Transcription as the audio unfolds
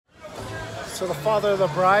So the father of the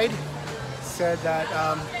bride said that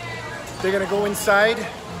they're gonna go inside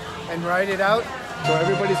and ride it out. So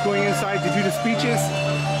everybody's going inside to do the speeches.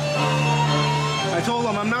 I told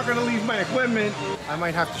them I'm not gonna leave my equipment. I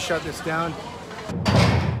might have to shut this down.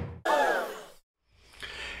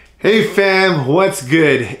 Hey fam, what's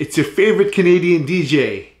good? It's your favorite Canadian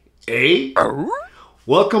DJ, eh?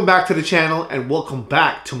 Welcome back to the channel and welcome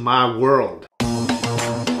back to my world.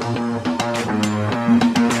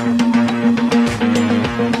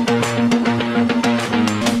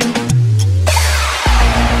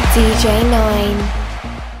 DJ 9.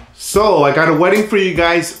 So I got a wedding for you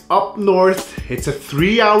guys up north. It's a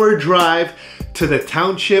 3-hour drive to the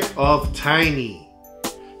township of Tiny.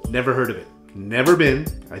 Never heard of it. Never been.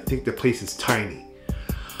 I think the place is tiny.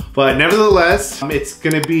 But nevertheless, it's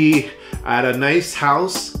gonna be at a nice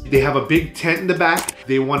house. They have a big tent in the back.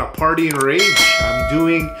 They want to party and rage. I'm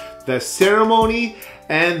doing the ceremony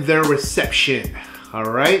and their reception. All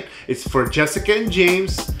right, it's for Jessica and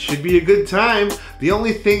James. Should be a good time. The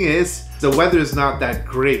only thing is the weather is not that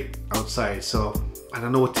great outside, so I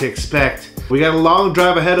don't know what to expect. We got a long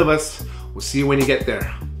drive ahead of us. We'll see you when you get there.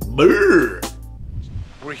 Brr.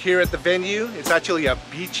 We're here at the venue. It's actually a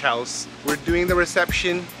beach house. We're doing the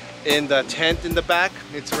reception in the tent in the back.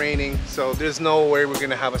 It's raining, so there's no way we're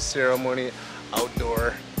gonna have a ceremony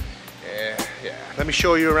outdoor. Yeah. Let me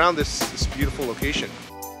show you around this beautiful location.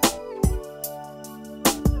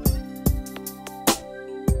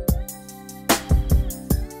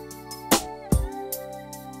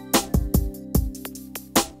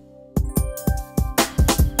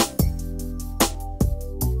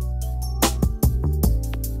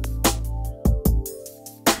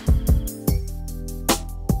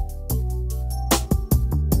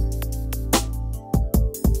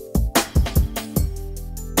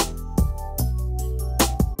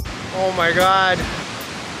 Oh my God,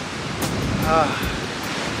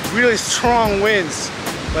 really strong winds,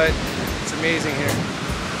 but it's amazing here.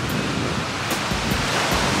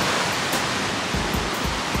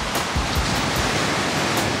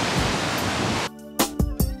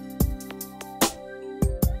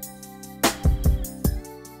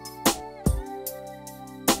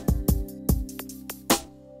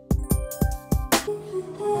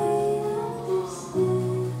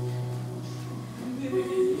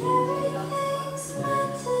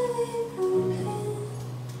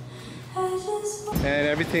 And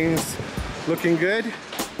everything's looking good.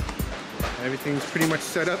 Everything's pretty much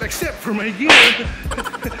set up except for my gear.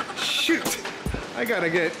 Shoot, I gotta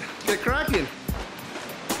get cracking.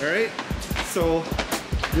 All right, so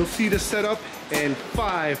you'll see the setup in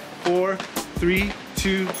 5, 4, 3,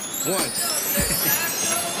 2, 1.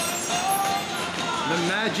 The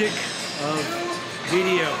magic of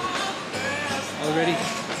video. Already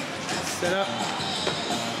set up.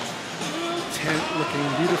 Tent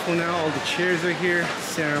looking beautiful now. All the chairs are here.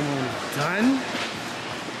 Ceremony done.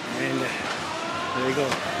 And there you go.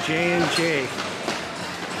 J&J.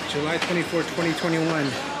 July 24,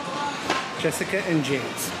 2021. Jessica and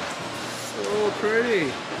James. So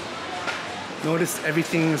pretty. Notice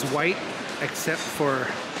everything is white except for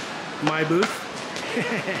my booth.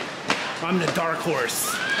 I'm the dark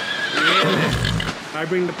horse. Yeah. I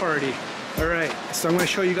bring the party. All right, so I'm going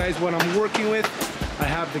to show you guys what I'm working with. I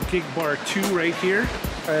have the Gig Bar 2 right here.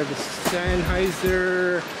 I have the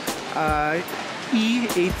Sennheiser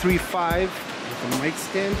E835 with a mic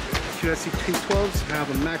stand. QSC 212s. I have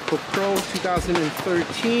a MacBook Pro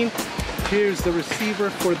 2013. Here's the receiver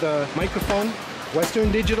for the microphone.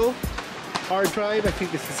 Western Digital hard drive. I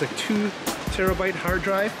think this is a 2 terabyte hard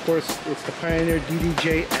drive. Of course, it's the Pioneer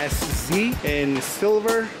DDJ-SZ in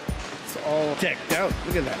silver. It's all decked out.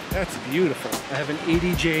 Look at that. That's beautiful. I have an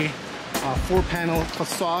ADJ 4-panel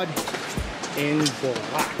facade in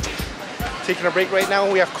black. Taking a break right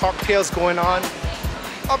now. We have cocktails going on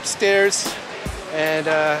upstairs, and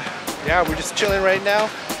yeah, we're just chilling right now.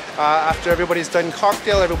 After everybody's done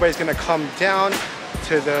cocktail, everybody's gonna come down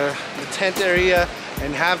to the tent area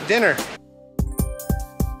and have dinner.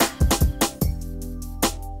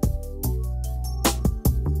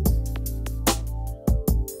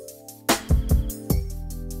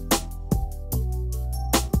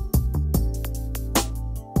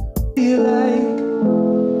 You like,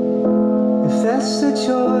 if that's the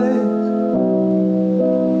choice,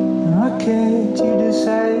 why can't you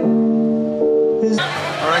decide?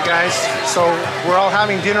 Alright guys, so we're all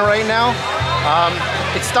having dinner right now.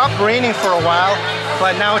 It stopped raining for a while,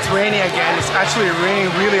 but now it's raining again. It's actually raining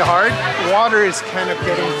really hard. Water is kind of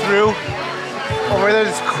getting through. Over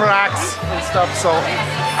there's cracks and stuff, so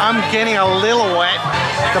I'm getting a little wet.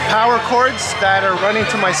 The power cords that are running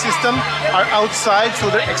to my system are outside, so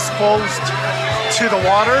they're exposed to the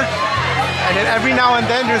water. And then every now and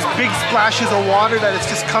then there's big splashes of water that is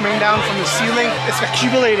just coming down from the ceiling. It's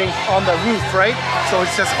accumulating on the roof, right? So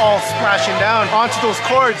it's just all splashing down onto those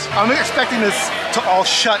cords. I'm expecting this to all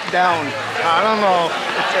shut down. I don't know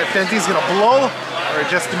if anything's gonna blow or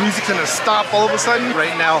just the music's gonna stop all of a sudden.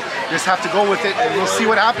 Right now, you just have to go with it and we'll see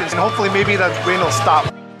what happens. And hopefully maybe the rain will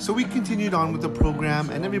stop. So we continued on with the program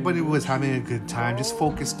and everybody was having a good time, just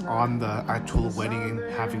focused on the actual wedding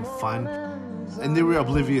and having fun. And they were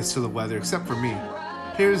oblivious to the weather, except for me.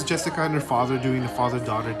 Here's Jessica and her father doing the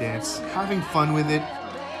father-daughter dance, having fun with it.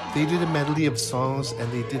 They did a medley of songs and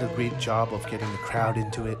they did a great job of getting the crowd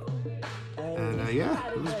into it. And yeah,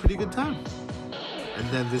 it was a pretty good time. And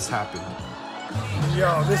then this happened.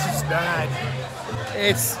 Yo, this is bad.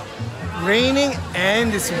 It's raining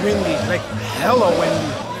and it's windy, like hella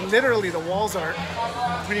windy. And literally the walls are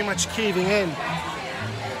pretty much caving in.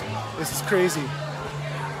 This is crazy.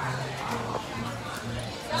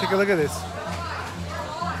 Take a look at this.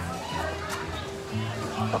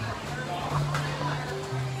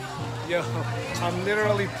 Yo, I'm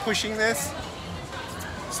literally pushing this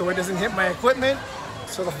so it doesn't hit my equipment.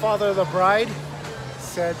 So the father of the bride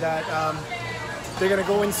said that they're gonna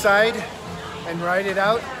go inside and ride it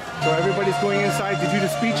out. So everybody's going inside to do the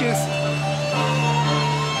speeches.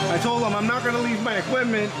 I told them I'm not gonna leave my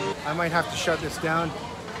equipment. I might have to shut this down.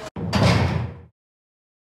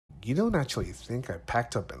 You don't actually think I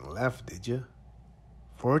packed up and left, did you?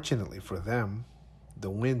 Fortunately for them,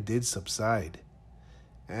 the wind did subside,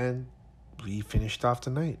 and we finished off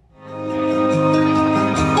the night.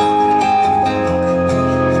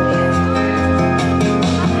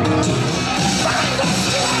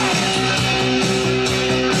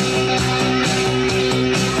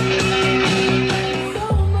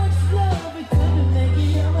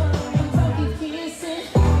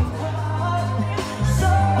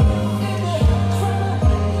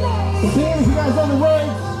 You guys know the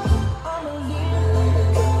words.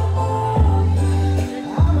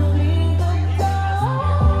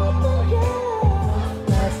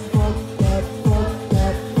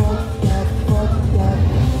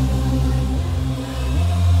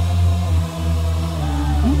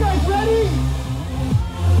 You guys ready?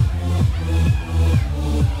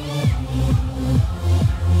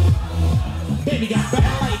 Baby got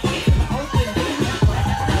back like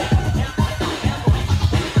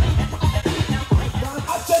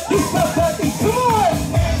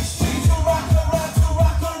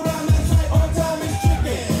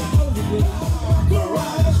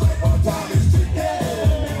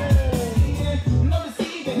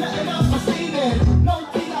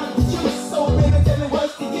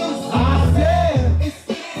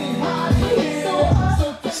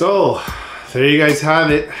So, there you guys have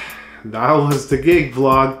it. That was the gig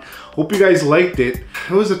vlog. Hope you guys liked it.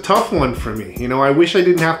 It was a tough one for me. You know, I wish I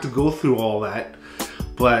didn't have to go through all that.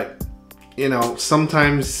 But, you know,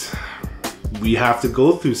 sometimes we have to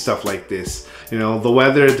go through stuff like this. You know, the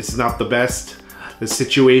weather is not the best. The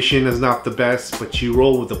situation is not the best, but you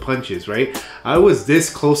roll with the punches, right? I was this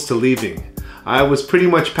close to leaving. I was pretty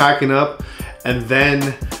much packing up, and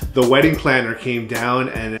then the wedding planner came down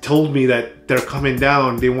and told me that they're coming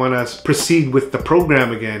down. They want us to proceed with the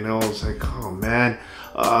program again. And I was like, oh man,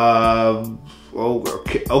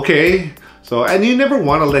 okay. So, and you never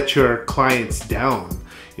want to let your clients down.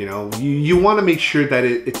 You know, you want to make sure that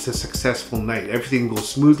it's a successful night. Everything goes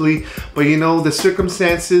smoothly. But you know, the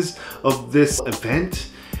circumstances of this event,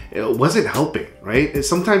 it wasn't helping, right?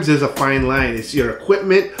 Sometimes there's a fine line. It's your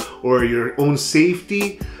equipment or your own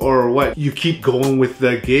safety, or what, you keep going with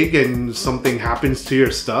the gig and something happens to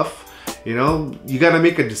your stuff. You know, you got to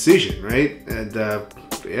make a decision, right? And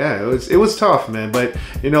yeah, it was tough, man. But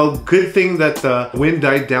you know, good thing that the wind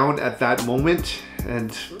died down at that moment.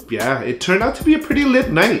 And yeah, it turned out to be a pretty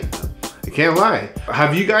lit night. I can't lie.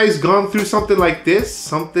 Have you guys gone through something like this?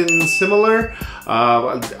 Something similar?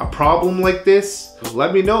 A problem like this?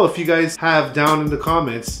 Let me know if you guys have down in the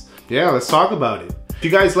comments. Yeah, let's talk about it. If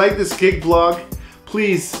you guys like this gig vlog,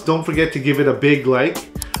 please don't forget to give it a big like,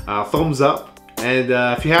 thumbs up. And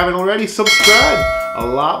if you haven't already, subscribe. A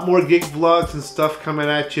lot more gig vlogs and stuff coming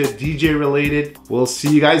at you, DJ related. We'll see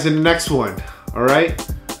you guys in the next one. All right?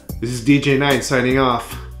 This is DJ9 signing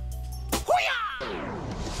off.